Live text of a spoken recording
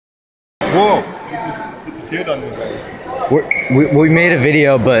Whoa! There's a kid on there. We made a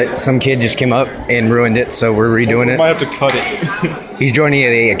video, but some kid just came up and ruined it, so we're redoing We it. might have to cut it. He's joining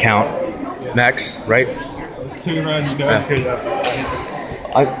the account. Max, right? Turn around, you know? Yeah. Okay,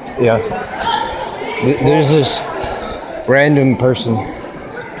 yeah. Yeah. There's this random person.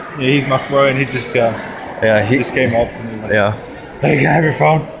 Yeah, he's my friend. He just He just came up to me. Like, Yeah. hey, can I have your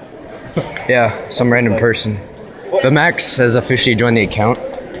phone? Yeah, some random person. But Max has officially joined the account.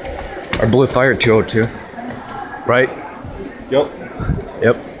 Our Blue Fire 202. Right? Yep.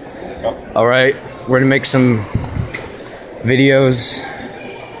 Yep. Alright, we're gonna make some videos.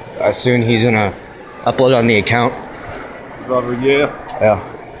 Soon he's gonna upload on the account. Brother, yeah. Yeah.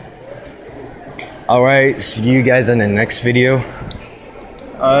 Alright, see you guys in the next video.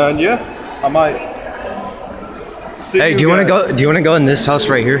 And yeah, I might. See Hey, do you wanna guys. go in this house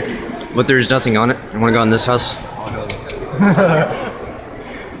right here? But there's nothing on it. You wanna go in this house?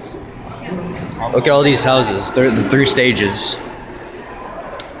 Look at all these houses. They're the 3 stages.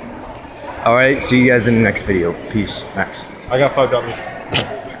 Alright, see you guys in the next video. Peace. Max. I got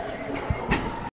 $5.